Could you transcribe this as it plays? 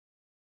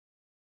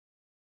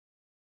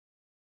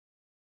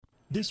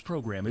This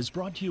program is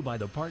brought to you by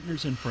the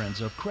partners and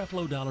friends of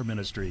Creflo Dollar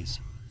Ministries.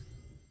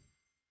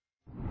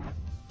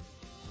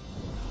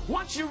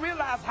 Once you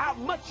realize how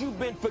much you've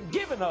been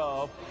forgiven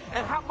of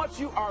and how much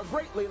you are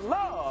greatly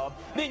loved,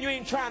 then you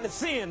ain't trying to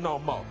sin no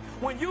more.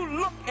 When you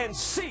look and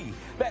see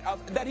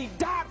that he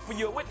died for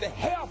you and went to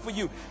hell for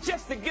you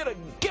just to get a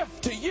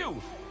gift to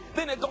you,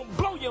 then it's going to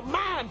blow your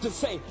mind to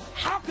say,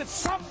 how could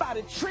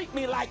somebody treat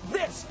me like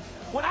this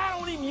when I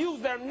don't even use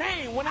their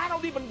name, when I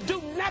don't even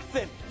do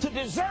nothing to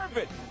deserve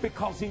it,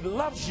 because he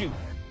loves you.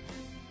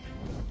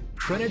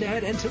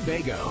 Trinidad and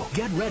Tobago.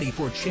 Get ready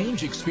for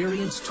Change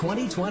Experience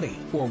 2020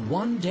 for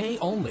one day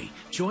only.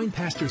 Join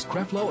Pastors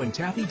Creflo and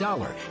Taffy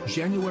Dollar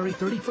January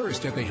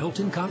 31st at the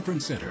Hilton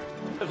Conference Center.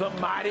 There's a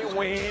mighty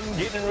wind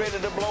getting ready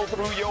to blow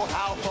through your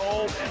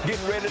household,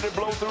 getting ready to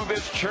blow through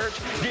this church,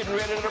 getting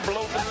ready to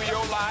blow through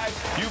your life.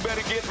 You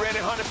better get ready,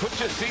 honey. Put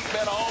your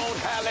seatbelt on.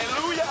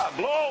 Hallelujah.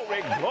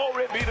 Glory,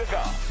 glory be to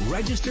God.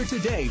 Register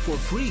today for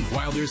free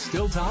while there's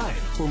still time.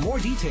 For more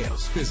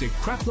details, visit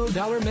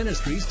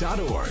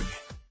CrefloDollarMinistries.org.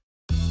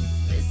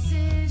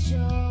 Your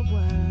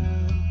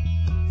world,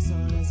 so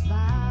let's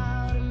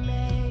vow to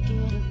make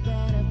it a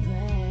better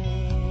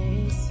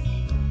place.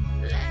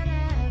 Let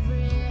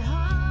every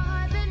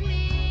heart that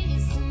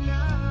needs to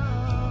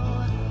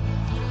know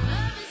your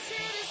love is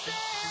here to stay.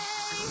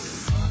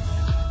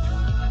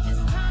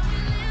 It's time we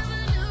live a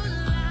new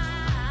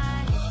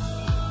life.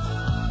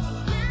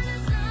 Let the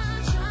sun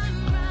shine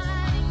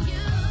bright in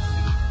you.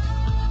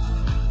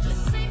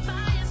 We're saved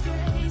by His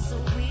grace, so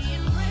we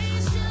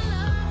embrace your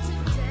love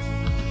today.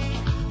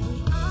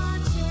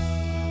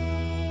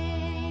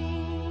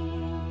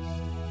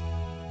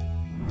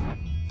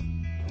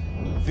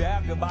 If you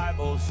have your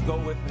Bibles, go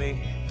with me.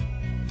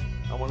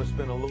 I want to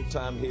spend a little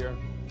time here.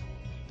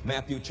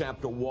 Matthew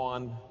chapter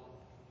 1,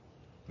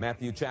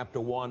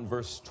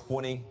 verse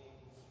 20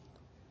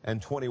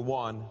 and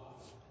 21.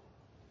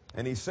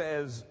 And he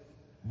says,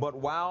 "But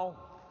while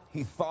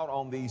he thought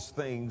on these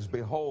things,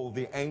 behold,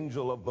 the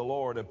angel of the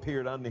Lord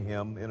appeared unto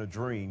him in a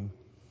dream,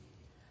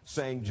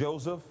 saying,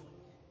 Joseph,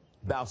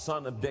 thou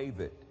son of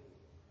David,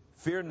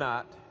 fear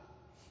not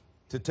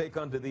to take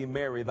unto thee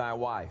Mary thy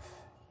wife,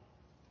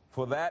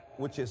 for that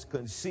which is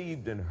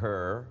conceived in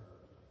her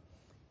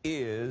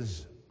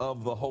is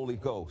of the Holy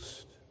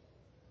Ghost.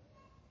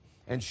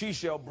 And she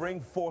shall bring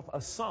forth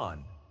a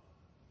son,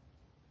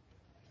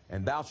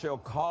 and thou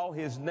shalt call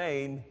his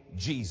name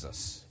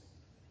Jesus,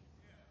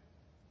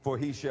 for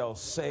he shall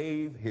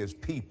save his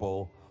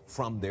people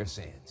from their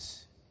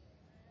sins."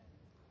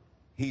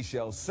 He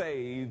shall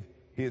save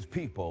his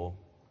people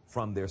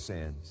from their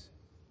sins.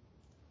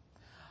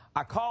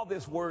 I call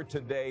this word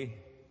today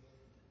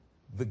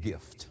the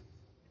gift.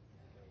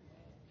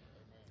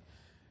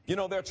 You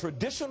know, there are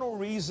traditional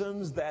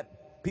reasons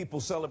that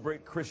people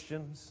celebrate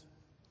Christians,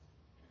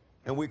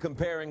 and we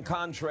compare and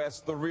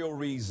contrast the real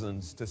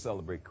reasons to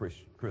celebrate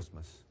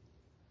Christmas.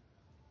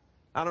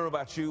 I don't know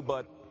about you,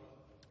 but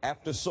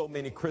after so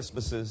many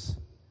Christmases,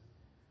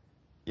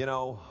 you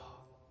know,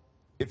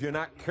 if you're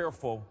not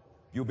careful,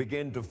 you'll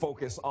begin to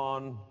focus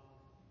on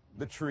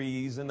the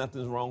trees, and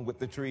nothing's wrong with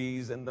the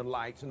trees, and the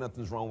lights, and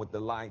nothing's wrong with the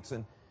lights,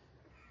 and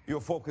you'll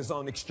focus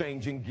on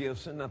exchanging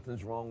gifts, and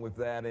nothing's wrong with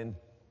that, and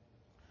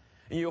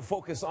you'll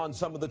focus on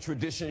some of the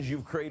traditions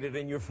you've created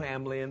in your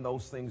family, and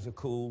those things are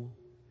cool.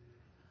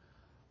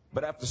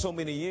 But after so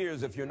many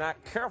years, if you're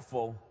not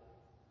careful,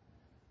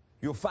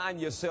 you'll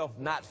find yourself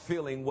not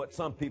feeling what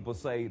some people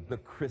say, the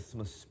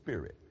Christmas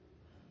spirit.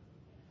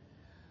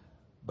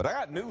 But I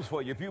got news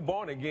for you. If you're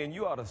born again,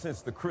 you ought to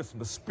sense the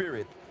Christmas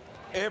spirit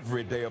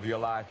every day of your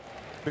life,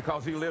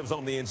 because he lives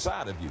on the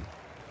inside of you.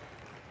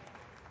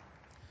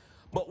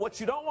 But what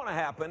you don't want to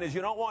happen is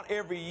you don't want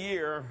every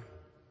year,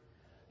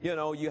 you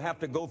know, you have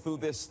to go through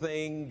this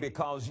thing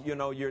because, you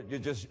know, you're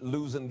just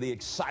losing the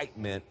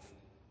excitement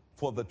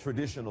for the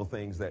traditional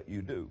things that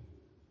you do.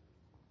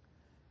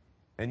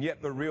 And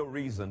yet the real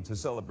reason to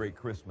celebrate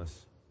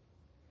Christmas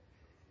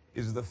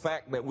is the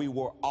fact that we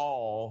were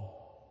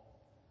all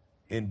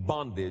in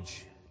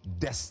bondage,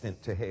 destined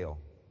to hell.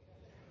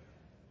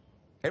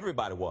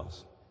 Everybody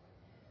was.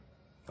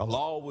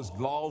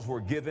 Laws were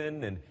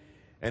given,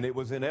 and it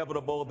was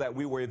inevitable that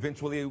we were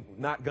eventually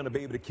not going to be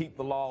able to keep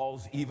the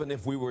laws, even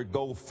if we were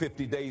go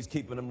 50 days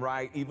keeping them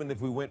right, even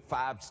if we went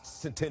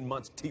 5 to 10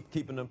 months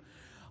keeping them.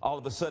 All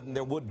of a sudden,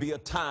 there would be a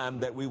time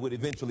that we would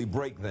eventually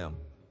break them.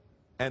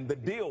 And the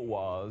deal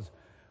was,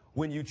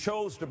 when you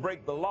chose to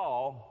break the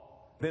law,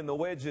 then the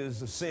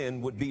wages of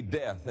sin would be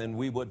death, and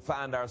we would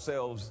find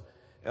ourselves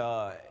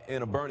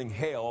in a burning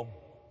hell,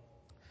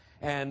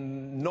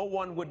 and no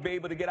one would be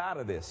able to get out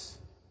of this.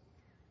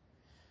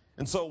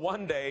 And so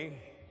one day,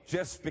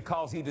 just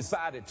because he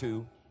decided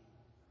to,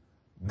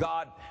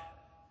 God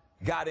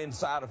got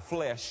inside of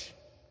flesh,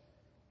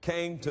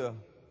 came to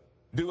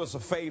do us a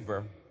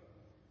favor,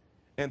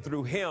 and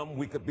through him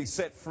we could be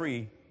set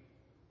free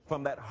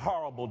from that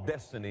horrible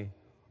destiny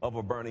of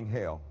a burning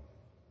hell.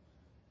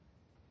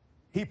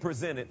 He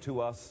presented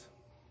to us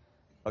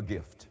a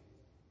gift.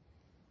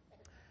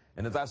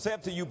 And as I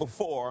said to you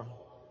before,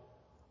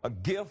 a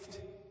gift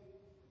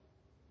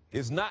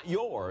is not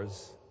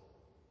yours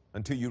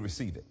until you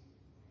receive it.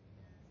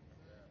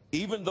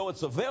 Even though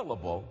it's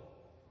available,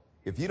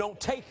 if you don't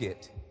take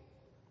it,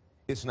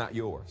 it's not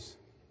yours.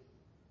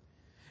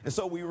 And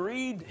so we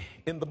read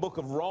in the book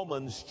of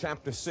Romans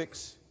chapter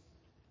 6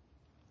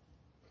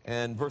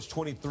 and verse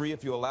 23,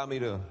 if you allow me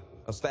to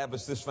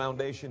establish this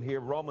foundation here,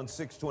 Romans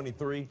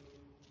 6:23.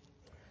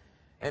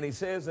 And he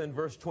says in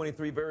verse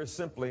 23 very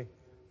simply,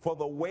 for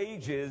the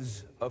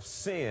wages of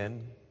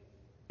sin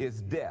is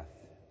death,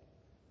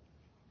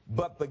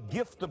 but the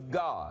gift of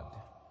God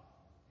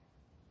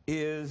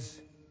is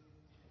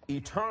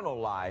eternal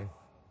life,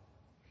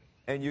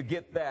 and you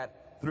get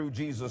that through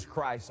Jesus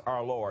Christ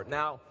our Lord.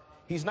 Now,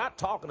 he's not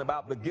talking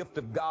about the gift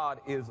of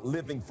God is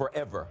living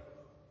forever,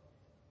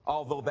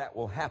 although that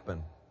will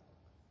happen.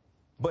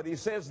 But he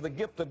says the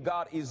gift of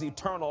God is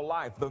eternal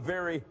life, the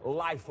very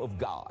life of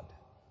God.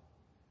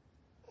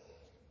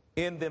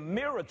 In the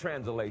Mirror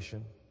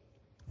translation,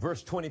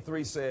 verse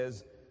 23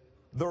 says,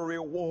 the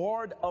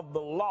reward of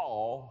the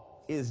law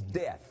is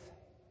death.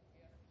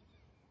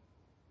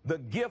 The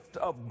gift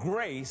of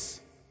grace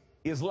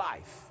is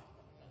life.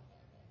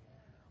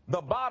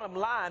 The bottom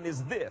line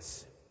is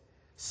this: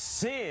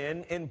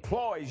 sin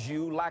employs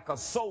you like a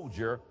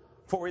soldier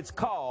for its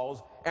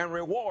cause and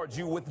rewards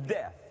you with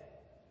death.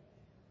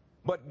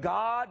 But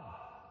God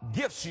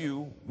gifts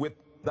you with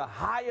the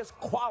highest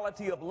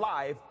quality of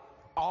life,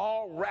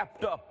 all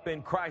wrapped up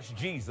in Christ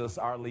Jesus,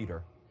 our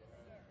leader.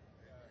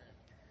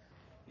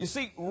 You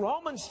see,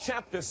 Romans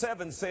chapter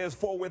 7 says,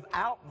 for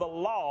without the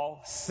law,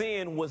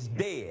 sin was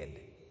dead.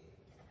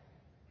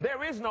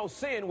 There is no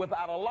sin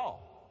without a law.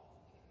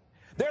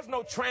 There's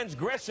no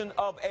transgression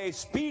of a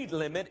speed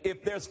limit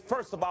if there's,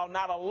 first of all,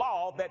 not a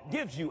law that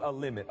gives you a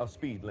limit, a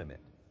speed limit.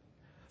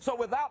 So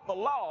without the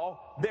law,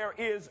 there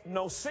is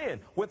no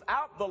sin.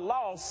 Without the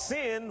law,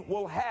 sin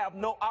will have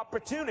no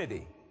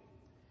opportunity.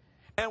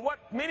 And what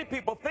many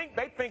people think,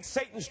 they think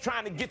Satan's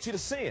trying to get you to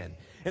sin.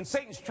 And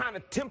Satan's trying to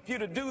tempt you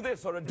to do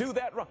this or to do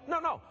that wrong.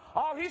 No.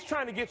 All he's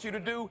trying to get you to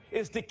do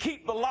is to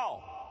keep the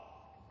law.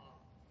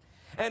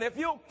 And if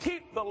you'll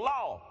keep the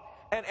law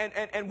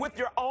and with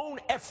your own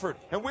effort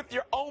and with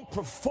your own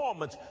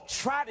performance,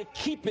 try to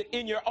keep it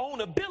in your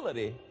own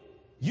ability,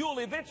 you'll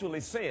eventually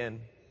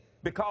sin,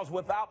 because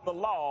without the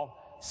law,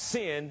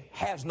 sin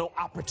has no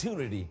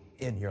opportunity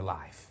in your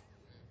life.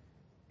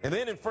 And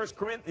then in 1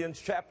 Corinthians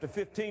chapter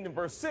 15 and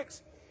verse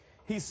 6,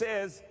 he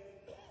says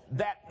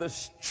that the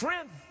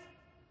strength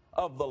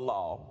of the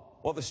law,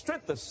 or the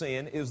strength of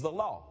sin, is the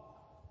law.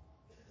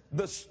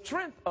 The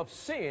strength of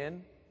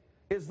sin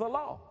is the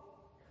law.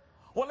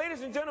 Well,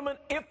 ladies and gentlemen,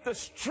 if the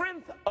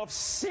strength of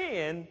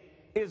sin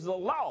is the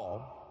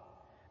law,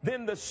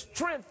 then the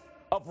strength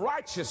of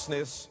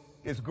righteousness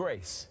is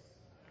grace.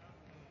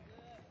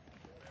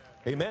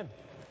 Amen.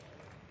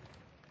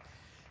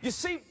 You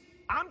see,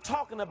 I'm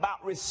talking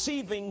about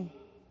receiving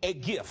a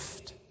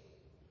gift.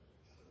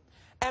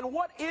 And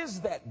what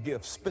is that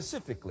gift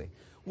specifically?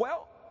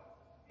 Well,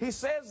 he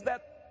says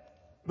that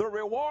the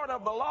reward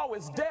of the law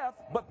is death,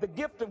 but the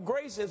gift of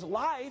grace is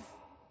life.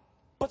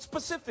 But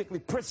specifically,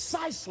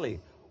 precisely,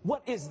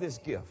 what is this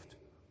gift?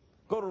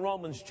 Go to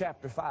Romans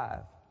chapter 5.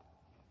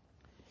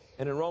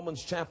 And in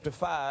Romans chapter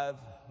 5,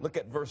 look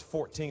at verse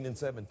 14 and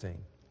 17.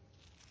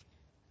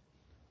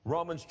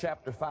 Romans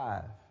chapter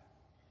 5.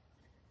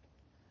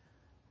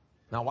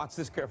 Now watch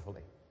this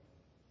carefully.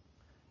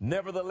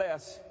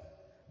 Nevertheless,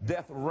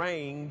 death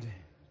reigned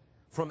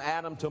from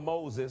Adam to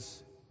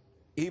Moses,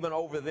 even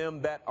over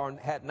them that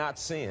had not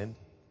sinned,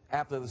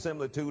 after the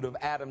similitude of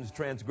Adam's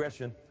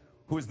transgression,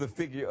 who is the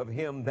figure of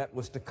him that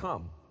was to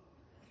come.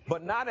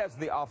 But not as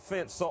the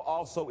offense, so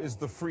also is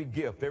the free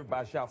gift.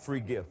 Everybody shout, free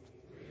gift.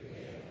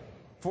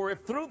 For if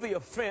through the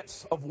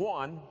offense of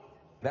one,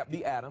 that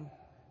be Adam,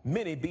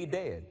 many be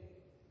dead,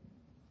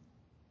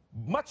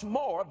 much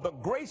more the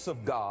grace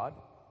of God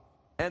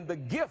and the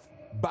gift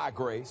by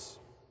grace,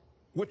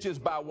 which is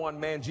by one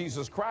man,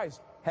 Jesus Christ,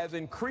 has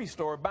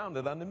increased or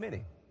abounded unto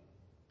many.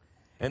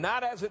 And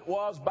not as it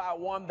was by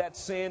one that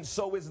sinned,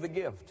 so is the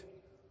gift.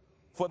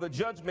 For the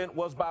judgment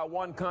was by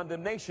one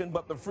condemnation,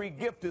 but the free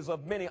gift is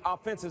of many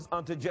offenses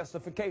unto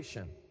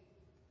justification.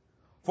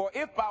 For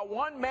if by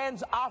one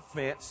man's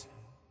offense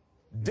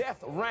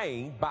death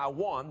reigned by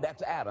one,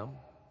 that's Adam,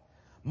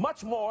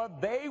 much more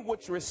they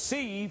which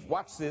receive,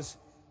 watch this,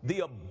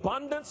 the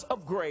abundance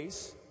of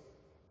grace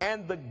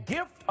and the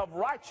gift of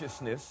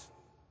righteousness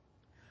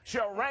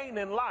shall reign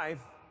in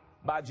life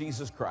by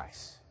Jesus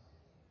Christ.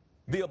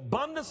 The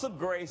abundance of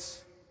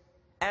grace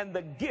and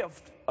the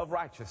gift of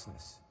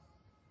righteousness.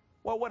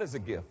 Well, what is a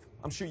gift?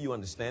 I'm sure you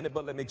understand it,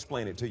 but let me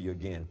explain it to you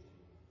again.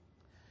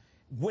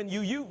 When he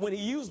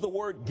used the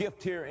word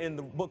gift here in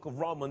the book of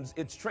Romans,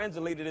 it's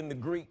translated in the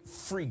Greek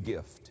free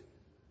gift.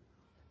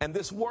 And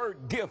this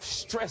word gift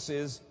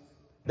stresses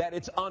that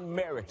it's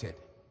unmerited.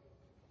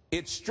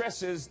 It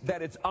stresses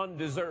that it's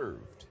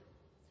undeserved.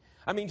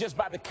 I mean, just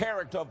by the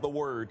character of the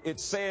word, it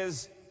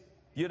says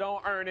you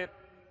don't earn it.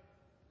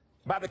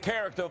 By the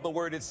character of the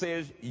word, it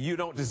says you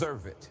don't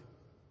deserve it.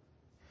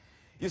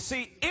 You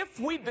see, if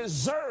we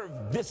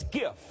deserve this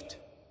gift,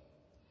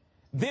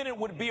 then it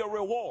would be a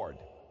reward.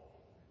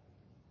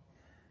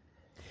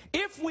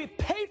 If we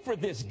pay for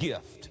this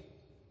gift,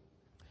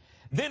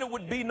 then it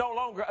would be no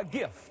longer a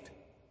gift.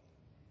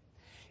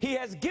 He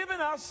has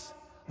given us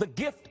the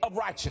gift of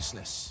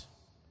righteousness.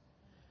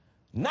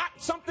 Not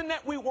something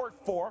that we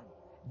worked for.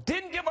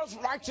 Didn't give us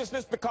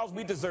righteousness because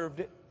we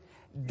deserved it.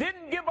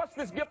 Didn't give us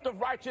this gift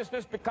of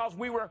righteousness because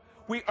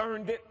we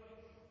earned it.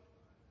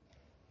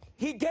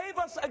 He gave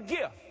us a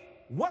gift.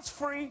 What's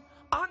free,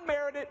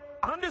 unmerited,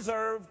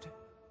 undeserved.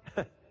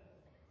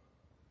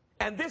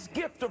 And this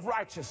gift of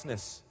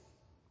righteousness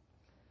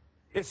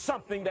is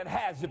something that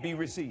has to be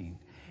received.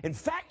 In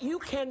fact, you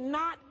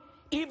cannot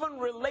even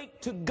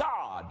relate to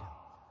God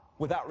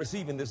without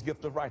receiving this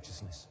gift of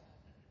righteousness.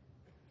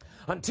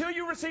 Until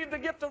you receive the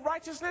gift of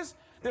righteousness,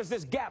 there's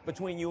this gap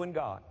between you and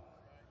God.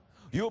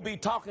 You'll be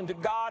talking to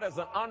God as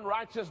an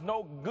unrighteous,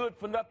 no good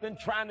for nothing,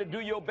 trying to do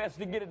your best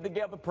to get it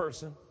together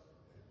person.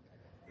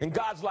 And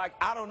God's like,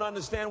 I don't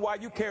understand why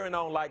you carrying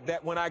on like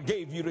that when I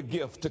gave you the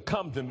gift to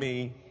come to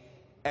me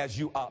as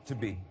you ought to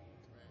be.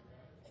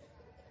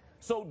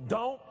 So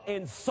don't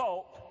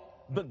insult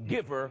the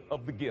giver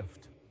of the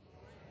gift.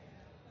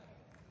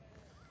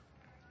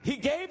 He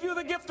gave you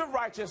the gift of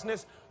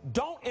righteousness.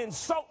 Don't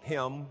insult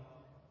him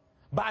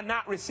by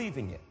not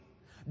receiving it.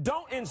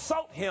 Don't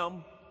insult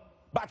him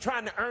by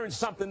trying to earn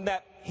something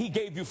that he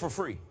gave you for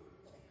free.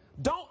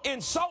 Don't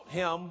insult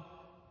him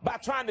by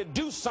trying to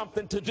do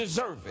something to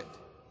deserve it.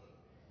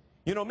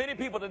 You know, many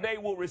people today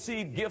will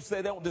receive gifts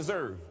they don't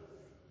deserve.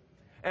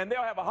 And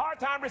they'll have a hard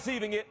time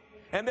receiving it,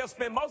 and they'll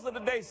spend most of the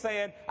day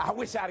saying, I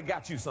wish I'd have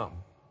got you something.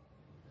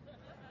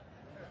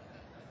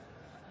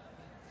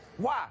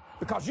 Why?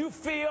 Because you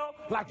feel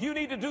like you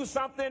need to do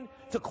something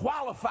to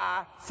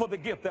qualify for the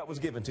gift that was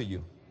given to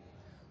you.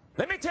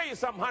 Let me tell you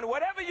something, honey.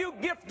 Whatever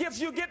gifts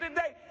you get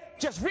today,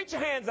 just reach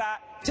your hands out,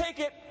 take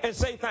it, and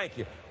say thank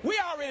you. We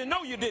already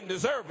know you didn't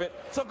deserve it,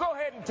 so go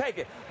ahead and take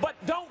it. But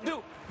don't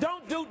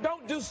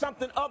do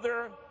something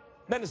other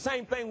than the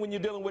same thing when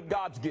you're dealing with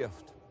God's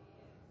gift.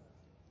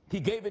 He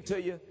gave it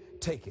to you,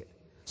 take it.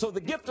 So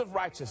the gift of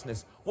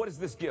righteousness, what is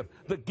this gift?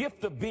 The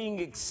gift of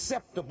being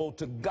acceptable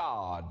to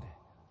God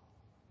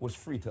was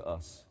free to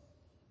us.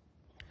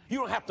 You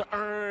don't have to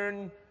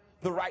earn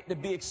the right to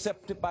be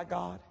accepted by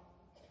God.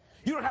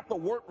 You don't have to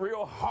work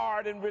real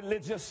hard and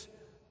religious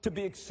to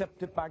be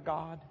accepted by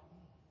God.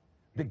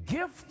 The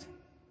gift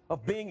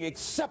of being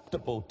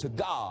acceptable to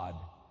God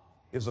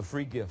is a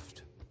free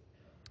gift.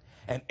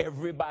 And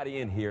everybody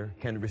in here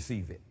can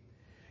receive it.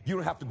 You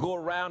don't have to go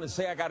around and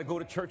say, I got to go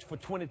to church for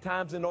 20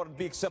 times in order to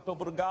be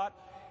acceptable to God.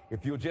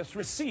 If you'll just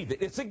receive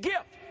it, it's a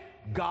gift.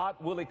 God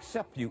will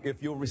accept you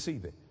if you'll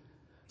receive it.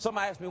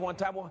 Somebody asked me one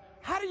time, well,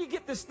 how do you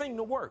get this thing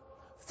to work?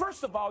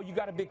 First of all, you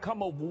got to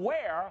become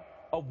aware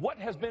of what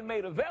has been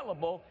made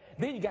available.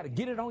 Then you got to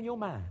get it on your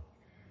mind.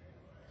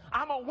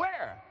 I'm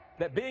aware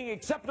that being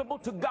acceptable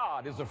to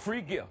God is a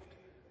free gift.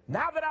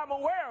 Now that I'm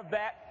aware of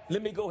that,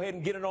 let me go ahead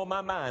and get it on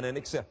my mind and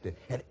accept it.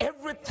 And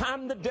every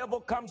time the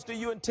devil comes to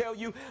you and tell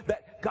you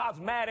that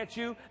God's mad at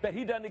you, that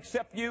he doesn't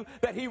accept you,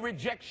 that he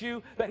rejects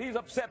you, that he's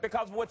upset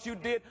because of what you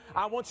did,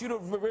 I want you to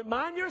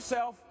remind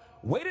yourself,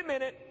 wait a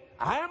minute,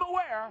 I am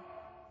aware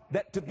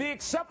that to be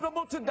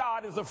acceptable to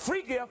God is a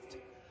free gift.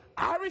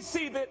 I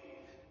receive it,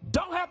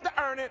 don't have to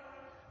earn it,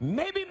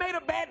 maybe made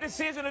a bad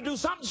decision to do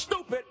something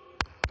stupid,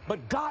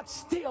 but God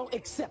still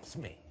accepts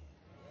me.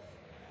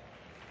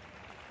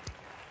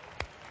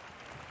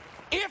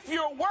 If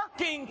you're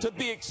working to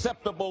be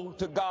acceptable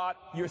to God,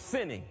 you're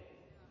sinning.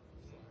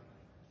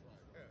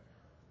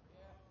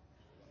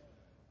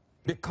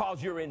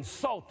 Because you're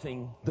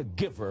insulting the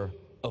giver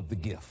of the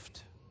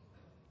gift.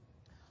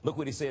 Look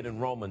what he said in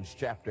Romans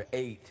chapter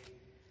 8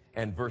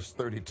 and verse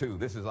 32.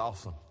 This is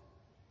awesome.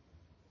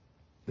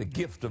 The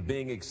gift of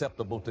being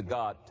acceptable to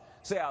God.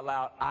 Say out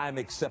loud, I'm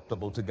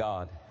acceptable to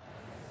God.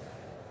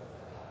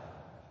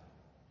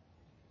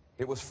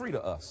 It was free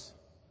to us.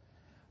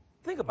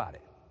 Think about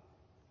it.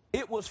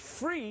 It was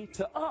free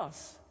to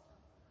us,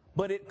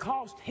 but it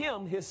cost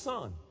him his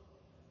son.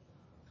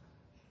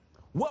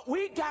 What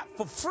we got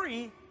for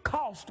free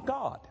cost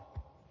God.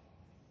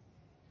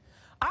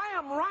 I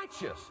am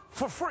righteous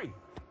for free.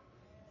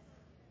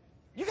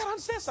 You got to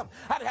understand something.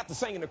 I didn't have to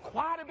sing in the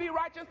choir to be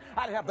righteous.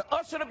 I didn't have to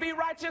usher to be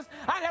righteous.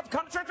 I didn't have to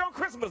come to church on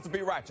Christmas to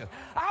be righteous.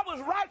 I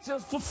was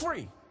righteous for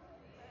free.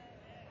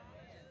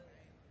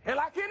 And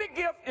like any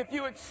gift, if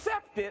you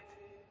accept it,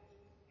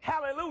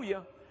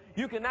 hallelujah,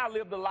 you can now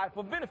live the life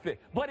of benefit.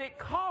 But it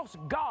costs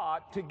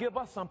God to give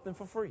us something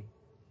for free.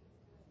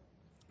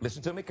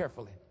 Listen to me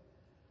carefully.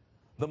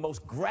 The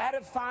most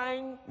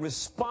gratifying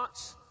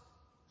response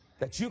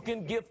that you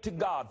can give to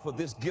God for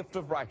this gift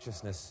of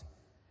righteousness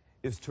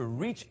is to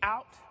reach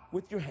out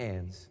with your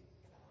hands,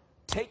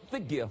 take the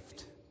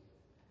gift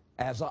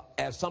as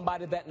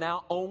somebody that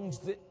now owns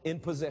it in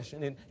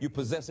possession, and you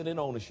possess it in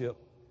ownership,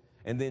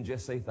 and then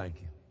just say thank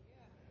you.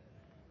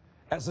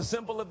 As a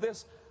symbol of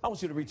this, I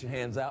want you to reach your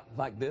hands out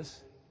like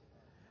this,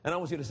 and I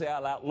want you to say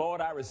out loud,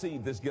 Lord, I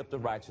receive this gift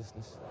of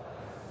righteousness.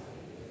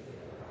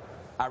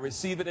 I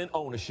receive it in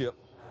ownership,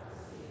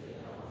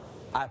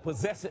 I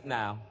possess it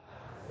now.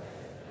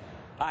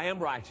 I am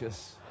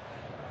righteous.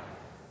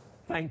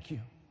 Thank you.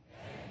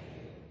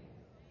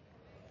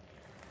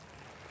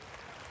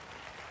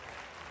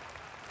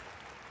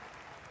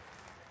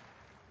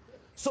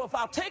 So if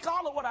I'll take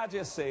all of what I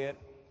just said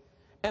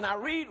and I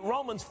read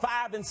Romans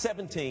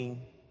 5:17,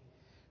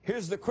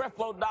 here's the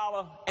Creflo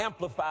Dollar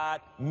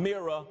Amplified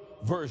Mirror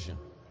version.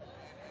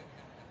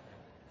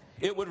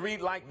 It would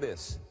read like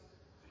this: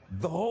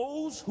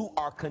 those who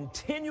are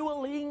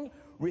continually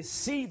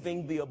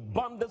receiving the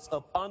abundance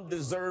of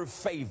undeserved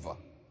favor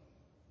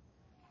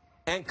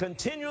and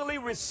continually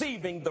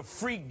receiving the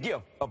free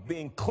gift of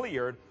being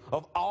cleared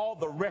of all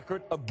the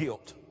record of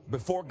guilt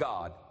before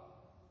God,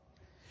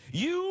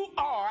 you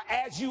are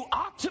as you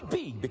ought to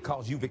be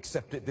because you've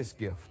accepted this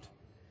gift.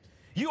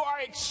 You are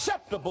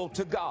acceptable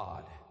to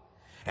God,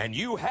 and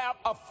you have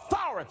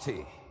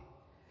authority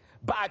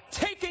by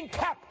taking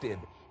captive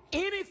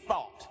any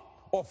thought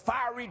or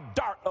fiery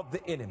dart of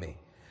the enemy,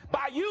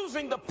 by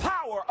using the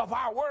power of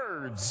our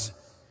words,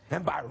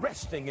 and by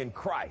resting in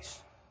Christ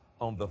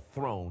on the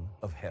throne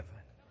of heaven.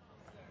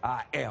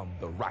 I am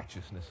the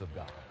righteousness of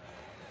God.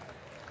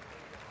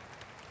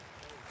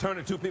 Turn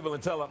to two people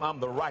and tell them, I'm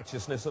the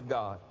righteousness of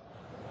God.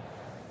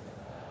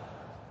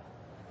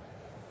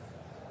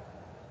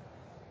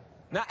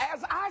 Now,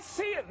 as I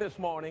see it this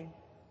morning,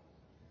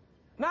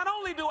 not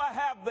only do I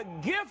have the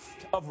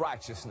gift of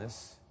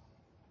righteousness,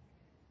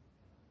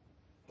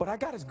 but I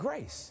got his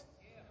grace.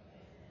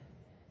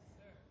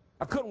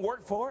 I couldn't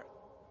work for it.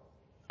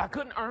 I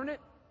couldn't earn it.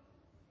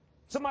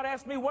 Somebody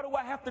asked me, what do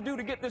I have to do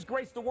to get this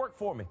grace to work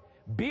for me?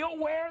 Be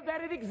aware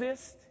that it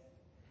exists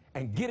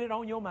and get it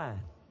on your mind.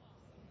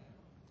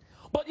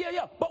 But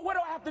but what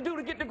do I have to do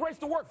to get the grace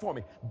to work for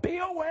me? Be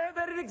aware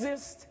that it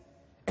exists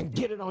and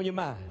get it on your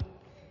mind.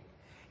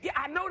 Yeah,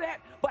 I know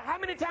that, but how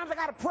many times I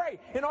got to pray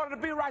in order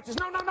to be righteous?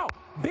 No.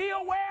 Be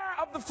aware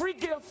of the free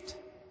gift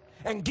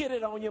and get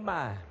it on your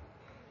mind.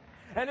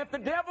 And if the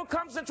devil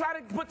comes and try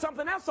to put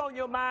something else on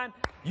your mind,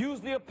 use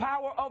the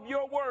power of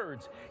your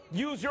words.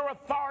 Use your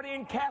authority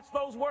and cast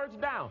those words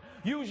down.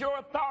 Use your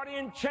authority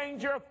and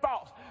change your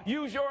thoughts.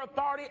 Use your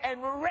authority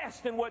and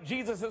rest in what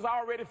Jesus has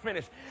already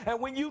finished.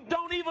 And when you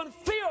don't even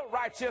feel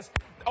righteous,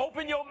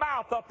 open your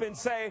mouth up and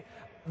say,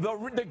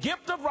 the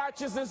gift of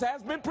righteousness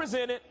has been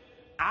presented.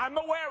 I'm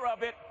aware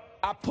of it.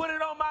 I put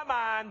it on my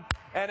mind.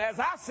 And as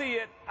I see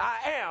it, I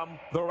am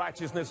the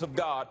righteousness of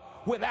God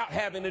without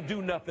having to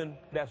do nothing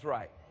that's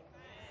right.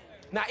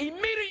 Now,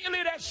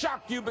 immediately that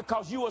shocked you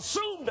because you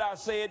assumed I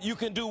said you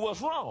can do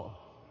what's wrong.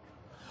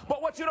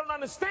 But what you don't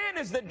understand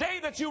is the day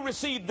that you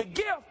receive the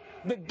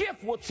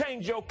gift will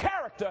change your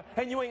character,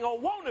 and you ain't going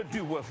to want to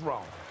do what's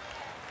wrong.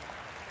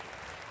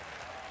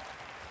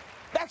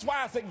 That's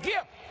why it's a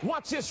gift.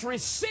 Once it's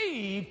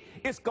received,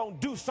 it's going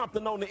to do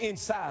something on the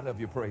inside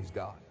of you, praise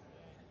God.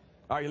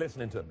 Are you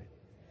listening to me?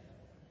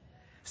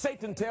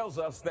 Satan tells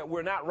us that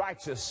we're not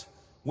righteous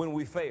when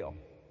we fail.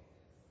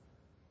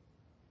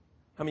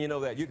 How many of you know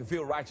that? You can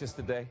feel righteous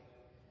today,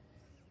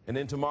 and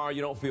then tomorrow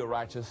you don't feel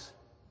righteous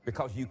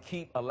because you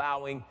keep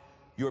allowing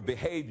your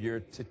behavior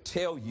to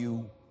tell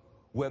you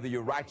whether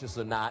you're righteous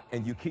or not,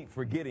 and you keep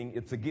forgetting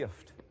it's a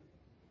gift.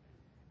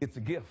 It's a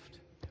gift.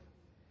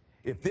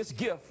 If this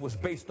gift was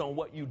based on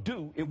what you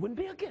do, it wouldn't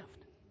be a gift.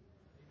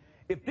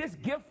 If this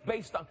gift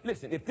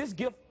if this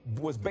gift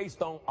was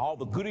based on all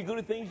the goody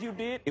things you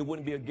did, it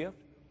wouldn't be a gift.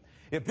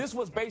 If this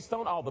was based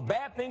on all the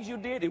bad things you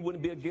did, it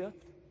wouldn't be a gift.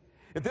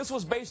 If this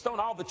was based on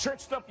all the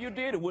church stuff you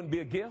did, it wouldn't be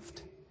a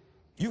gift.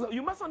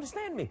 You must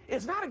understand me.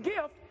 It's not a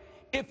gift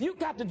if you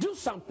got to do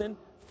something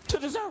to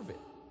deserve it.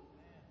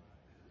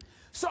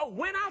 So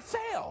when I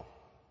fail,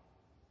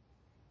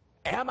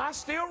 am I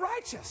still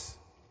righteous?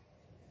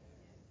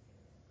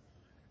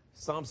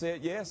 Some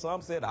said yes,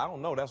 some said I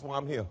don't know, that's why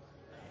I'm here.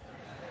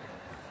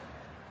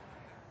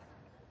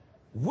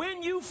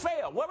 When you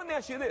fail, well, let me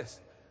ask you this.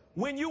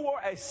 When you were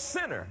a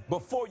sinner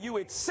before you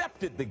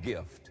accepted the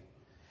gift,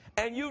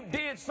 and you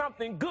did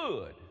something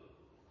good,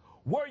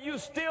 were you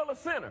still a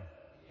sinner?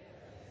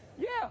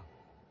 Yeah.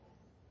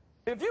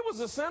 If you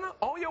was a sinner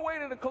on your way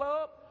to the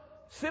club,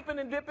 sipping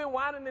and dipping,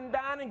 whining and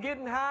dining,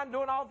 getting high, and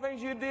doing all the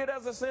things you did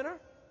as a sinner,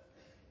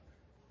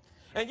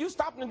 and you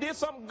stopped and did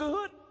something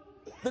good,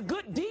 the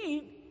good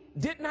deed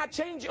did not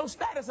change your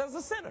status as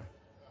a sinner.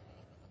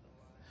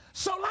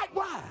 So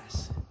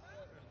likewise,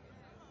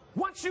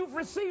 once you've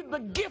received the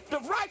gift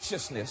of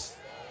righteousness,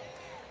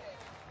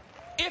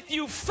 if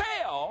you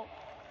fail,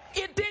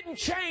 it didn't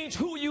change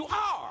who you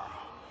are.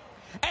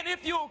 And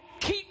if you'll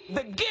keep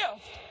the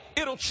gift,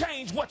 it'll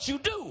change what you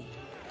do.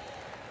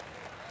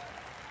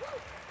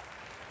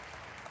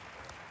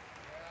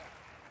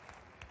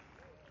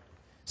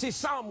 See,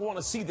 some want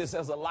to see this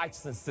as a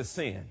license to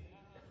sin.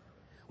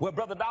 Well,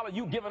 Brother Dollar,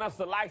 you've given us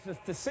the license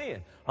to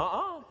sin.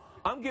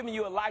 I'm giving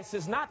you a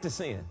license not to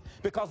sin.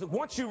 Because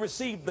once you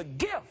receive the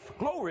gift,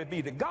 glory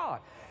be to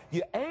God,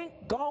 you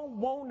ain't gonna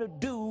want to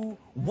do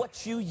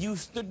what you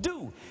used to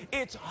do.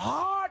 It's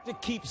hard to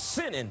keep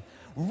sinning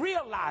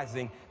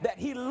realizing that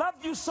he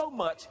loved you so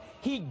much,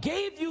 he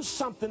gave you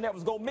something that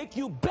was going to make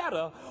you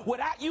better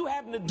without you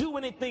having to do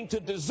anything to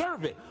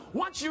deserve it.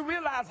 Once you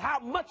realize how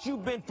much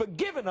you've been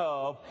forgiven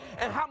of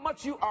and how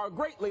much you are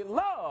greatly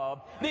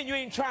loved, then you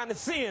ain't trying to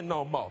sin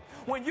no more.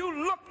 When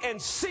you look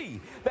and see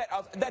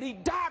that he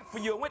died for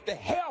you and went to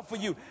hell for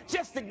you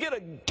just to get a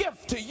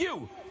gift to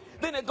you,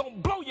 then it's going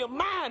to blow your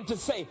mind to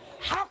say,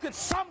 how could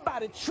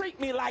somebody treat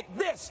me like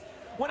this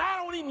when I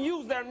don't even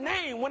use their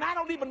name, when I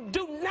don't even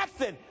do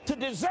nothing to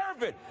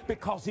deserve it?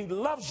 Because he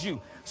loves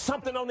you.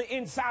 Something on the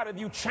inside of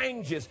you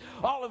changes.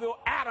 All of your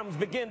atoms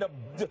begin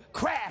to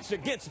crash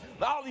against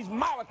all these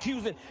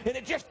molecules, and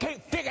it just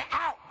can't figure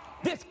out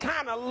this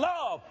kind of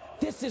love.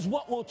 This is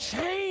what will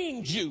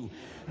change you.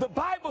 The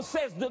Bible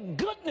says the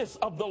goodness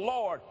of the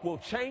Lord will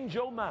change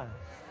your mind.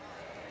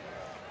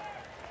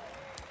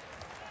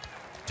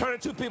 Turn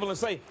to two people and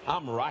say,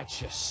 I'm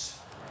righteous.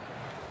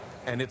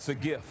 And it's a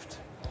gift.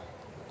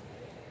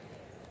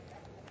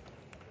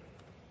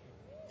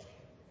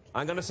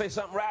 I'm going to say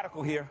something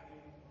radical here.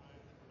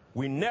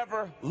 We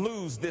never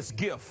lose this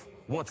gift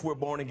once we're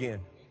born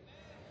again.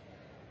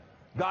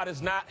 God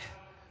is not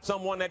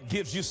someone that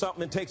gives you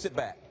something and takes it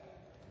back.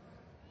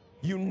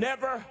 You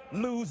never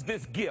lose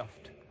this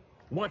gift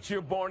once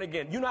you're born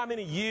again. You know how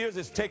many years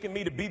it's taken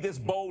me to be this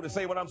bold to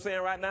say what I'm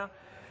saying right now?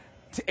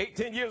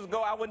 10 years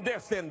ago, I wouldn't dare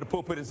stand in the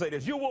pulpit and say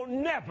this. You will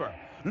never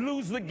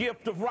lose the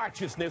gift of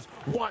righteousness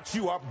once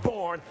you are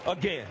born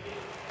again.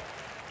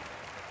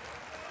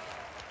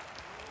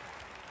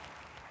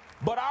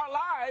 But our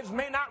lives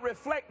may not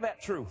reflect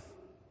that truth.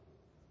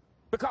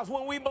 Because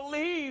when we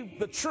believe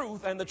the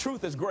truth, and the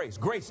truth is grace.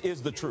 Grace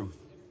is the truth.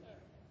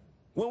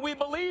 When we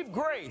believe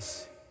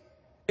grace,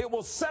 it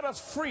will set us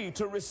free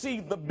to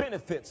receive the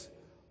benefits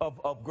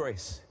of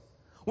grace.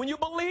 When you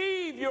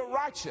believe you're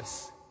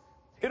righteous,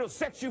 it'll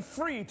set you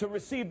free to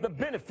receive the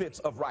benefits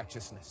of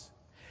righteousness.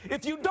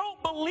 If you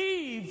don't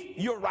believe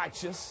you're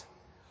righteous,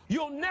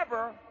 you'll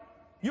never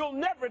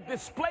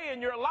display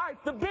in your life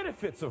the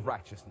benefits of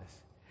righteousness.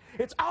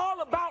 It's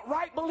all about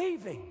right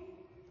believing.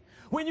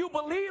 When you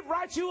believe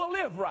right, you will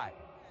live right.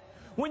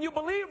 When you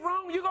believe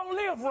wrong, you're going to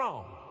live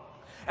wrong.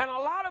 And a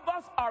lot of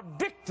us are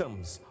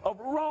victims of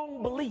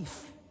wrong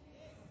belief.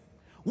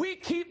 We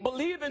keep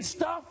believing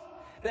stuff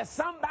that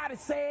somebody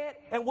said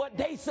and what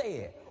they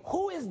said.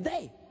 Who is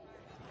they?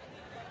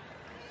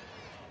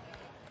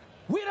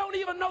 We don't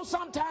even know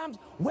sometimes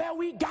where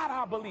we got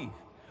our belief.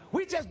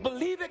 We just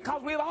believe it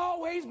because we've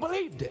always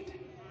believed it.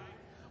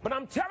 But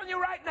I'm telling you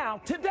right now,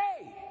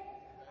 today,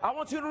 I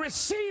want you to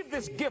receive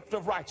this gift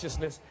of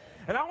righteousness.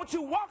 And I want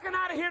you walking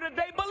out of here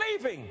today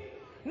believing,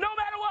 no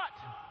matter what,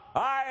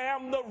 I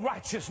am the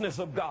righteousness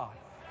of God.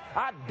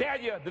 I dare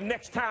you the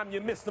next time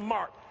you miss the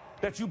mark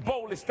that you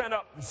boldly stand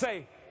up and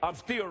say, I'm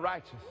still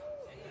righteous.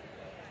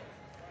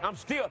 I'm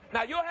still.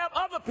 Now, you'll have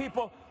other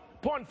people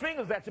pointing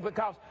fingers at you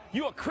because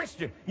you're a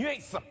Christian. You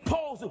ain't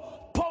supposed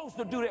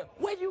to do that.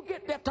 Where do you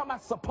get that talking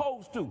about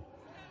supposed to?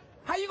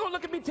 How you gonna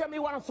look at me and tell me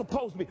what I'm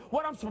supposed to be?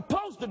 What I'm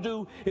supposed to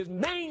do is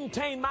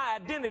maintain my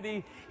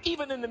identity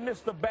even in the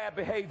midst of bad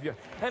behavior.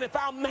 And if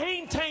I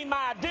maintain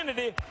my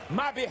identity,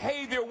 my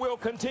behavior will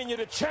continue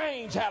to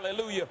change,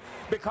 hallelujah,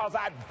 because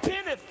I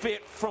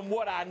benefit from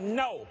what I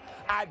know.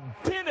 I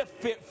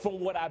benefit from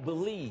what I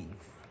believe.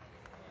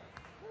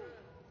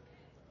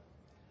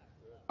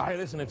 Are you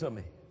listening to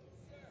me?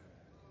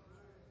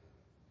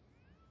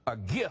 A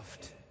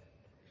gift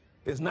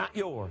is not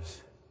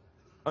yours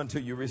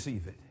until you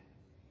receive it.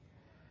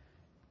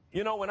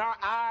 You know, when our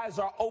eyes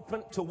are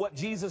open to what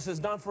Jesus has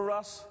done for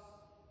us,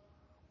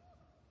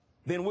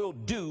 then we'll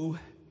do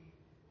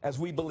as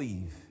we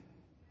believe.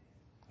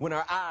 When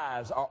our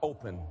eyes are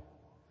open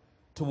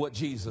to what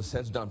Jesus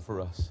has done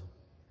for us.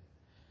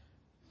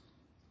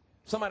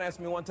 Somebody asked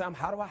me one time,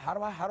 how do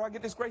I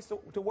get this grace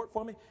to work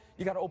for me?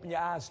 You got to open your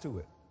eyes to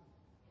it.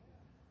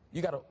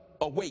 You got to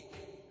awake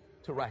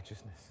to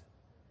righteousness.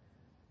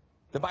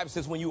 The Bible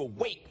says when you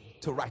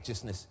awake to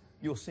righteousness,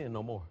 you'll sin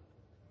no more.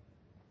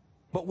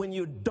 But when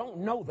you don't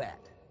know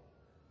that,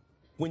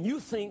 when you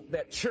think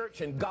that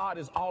church and God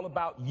is all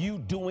about you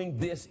doing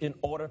this in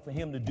order for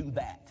him to do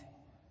that,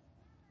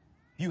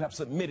 you have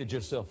submitted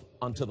yourself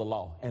unto the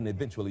law, and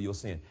eventually you'll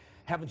sin.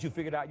 Haven't you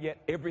figured out yet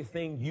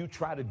everything you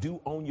try to do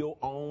on your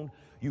own,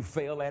 you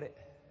fail at it?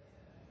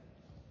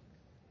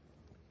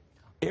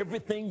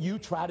 Everything you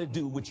try to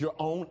do with your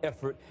own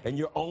effort and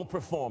your own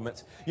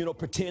performance, you know,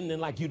 pretending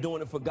like you're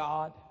doing it for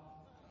God,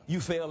 you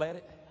fail at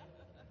it.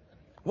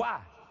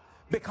 Why?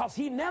 Because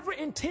he never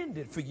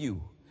intended for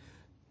you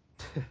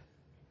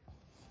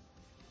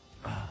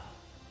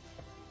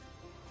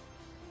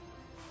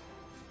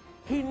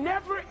he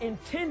never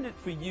intended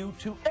for you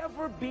to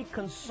ever be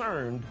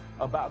concerned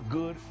about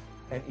good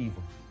and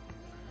evil.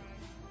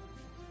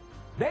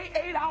 They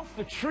ate off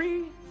the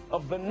tree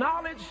of the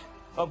knowledge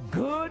of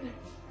good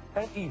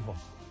and evil.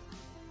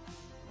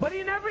 But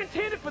he never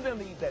intended for them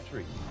to eat that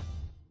tree.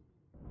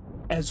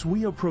 As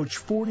we approach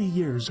 40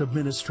 years of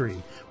ministry,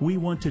 we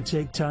want to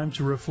take time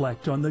to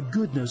reflect on the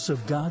goodness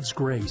of God's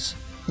grace.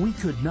 We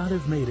could not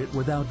have made it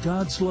without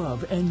God's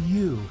love and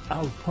you,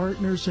 our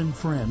partners and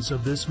friends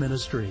of this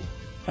ministry.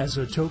 As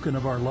a token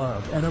of our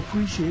love and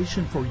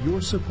appreciation for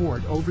your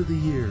support over the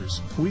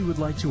years, we would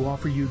like to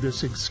offer you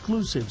this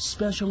exclusive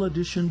special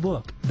edition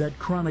book that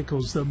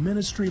chronicles the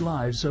ministry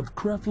lives of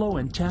Creflo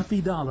and Taffy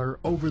Dollar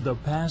over the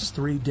past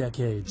 3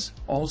 decades.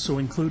 Also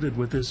included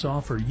with this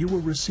offer, you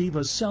will receive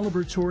a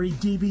celebratory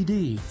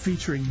DVD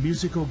featuring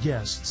musical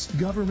guests,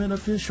 government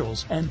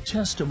officials, and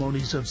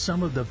testimonies of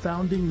some of the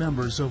founding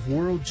members of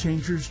World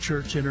Changers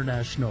Church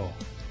International.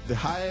 The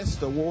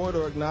highest award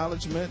or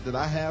acknowledgement that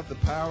I have the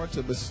power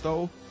to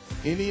bestow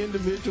any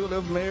individual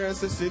of mayor of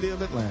the city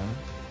of Atlanta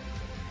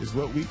is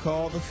what we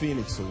call the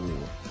Phoenix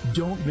Award.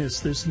 Don't miss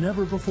this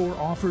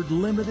never-before-offered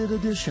limited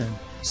edition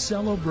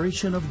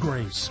Celebration of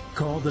Grace.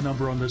 Call the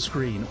number on the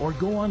screen or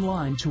go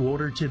online to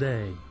order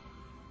today.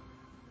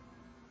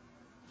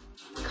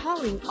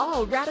 Calling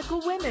all radical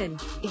women.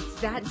 It's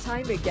that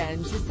time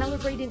again to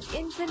celebrate an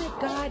infinite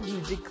God who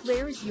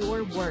declares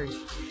your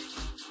worth.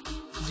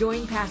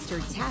 Join Pastor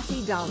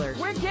Taffy Dollar.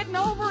 We're getting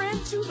over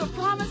into the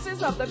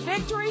promises of the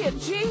victory in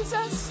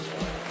Jesus.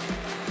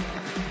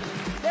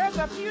 There's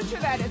a future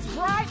that is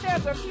bright.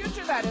 There's a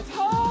future that is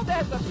whole.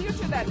 There's a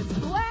future that is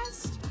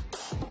blessed.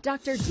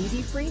 Dr.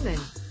 D.D. Freeman.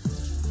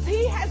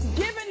 He has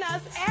given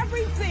us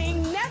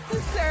everything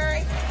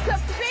necessary to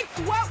fix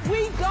what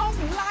we don't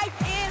like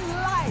in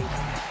life.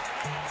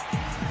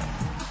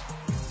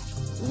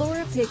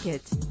 Laura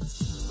Pickett.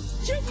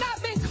 You've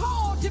not been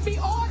called to be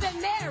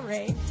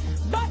ordinary,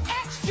 but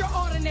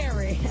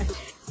extraordinary.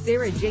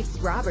 Sarah Jakes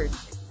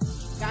Roberts.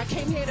 I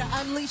came here to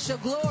unleash your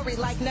glory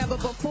like never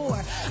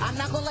before. I'm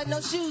not going to let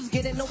no shoes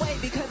get in the way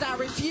because I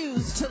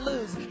refuse to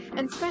lose.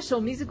 And special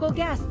musical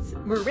guests,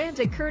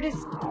 Miranda Curtis,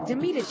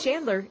 Demita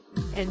Chandler,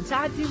 and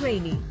Todd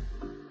Dulaney.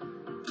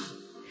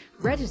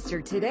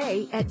 Register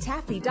today at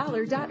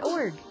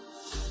taffydollar.org.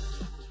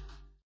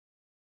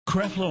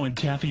 Creflo and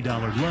Taffy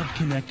Dollar love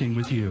connecting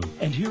with you.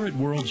 And here at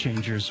World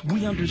Changers,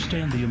 we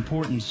understand the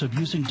importance of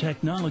using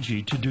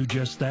technology to do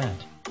just that.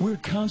 We're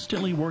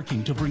constantly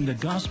working to bring the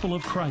gospel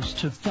of Christ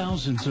to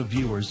thousands of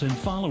viewers and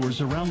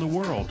followers around the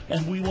world,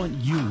 and we want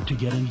you to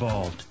get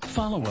involved.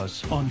 Follow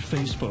us on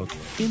Facebook,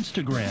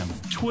 Instagram,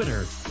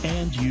 Twitter,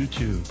 and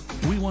YouTube.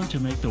 We want to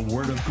make the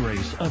Word of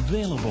Grace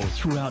available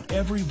throughout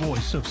every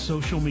voice of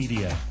social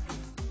media.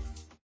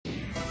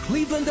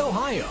 Cleveland,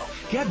 Ohio.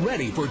 Get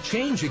ready for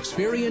Change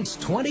Experience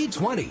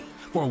 2020.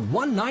 For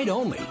one night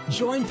only,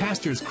 join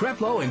Pastors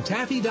Creflo and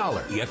Taffy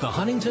Dollar at the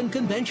Huntington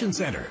Convention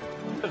Center.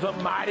 There's a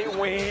mighty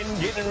wind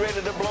getting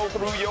ready to blow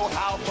through your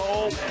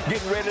household,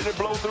 getting ready to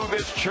blow through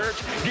this church,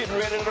 getting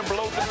ready to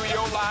blow through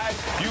your life.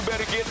 You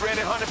better get ready,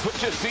 honey. Put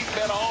your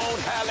seatbelt on.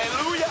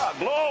 Hallelujah.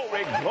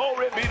 Glory,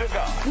 glory be to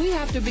God. We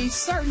have to be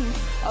certain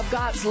of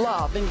God's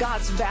love and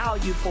God's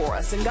value for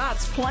us and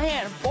God's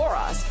plan for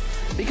us.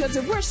 Because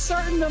if we're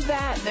certain of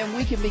that, then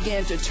we can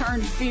begin to turn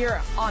fear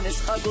on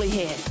its ugly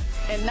head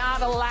and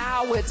not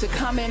allow it to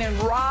come in and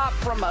rob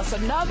from us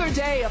another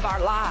day of our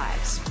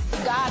lives.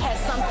 God has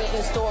something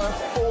in store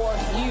for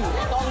you.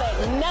 Don't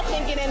let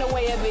nothing get in the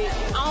way of it.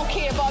 I don't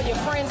care if all your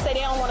friends say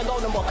they don't want to go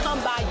no more.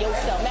 Come by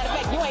yourself. Matter of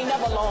fact, you ain't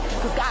never alone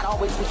because God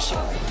always with you.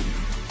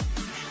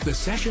 The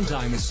session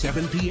time is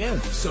 7 p.m.,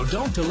 so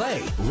don't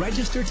delay.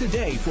 Register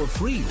today for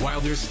free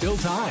while there's still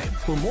time.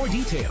 For more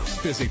details,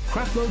 visit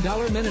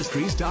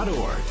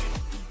CrefloDollarMinistries.org.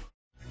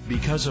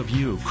 Because of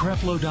you,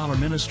 Creflo Dollar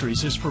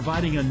Ministries is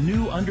providing a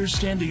new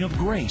understanding of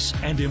grace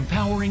and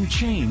empowering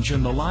change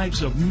in the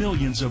lives of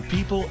millions of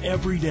people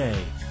every day.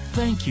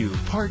 Thank you,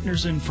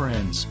 partners and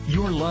friends.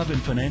 Your love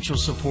and financial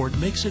support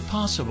makes it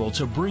possible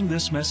to bring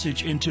this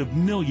message into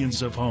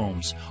millions of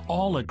homes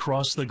all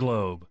across the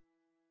globe.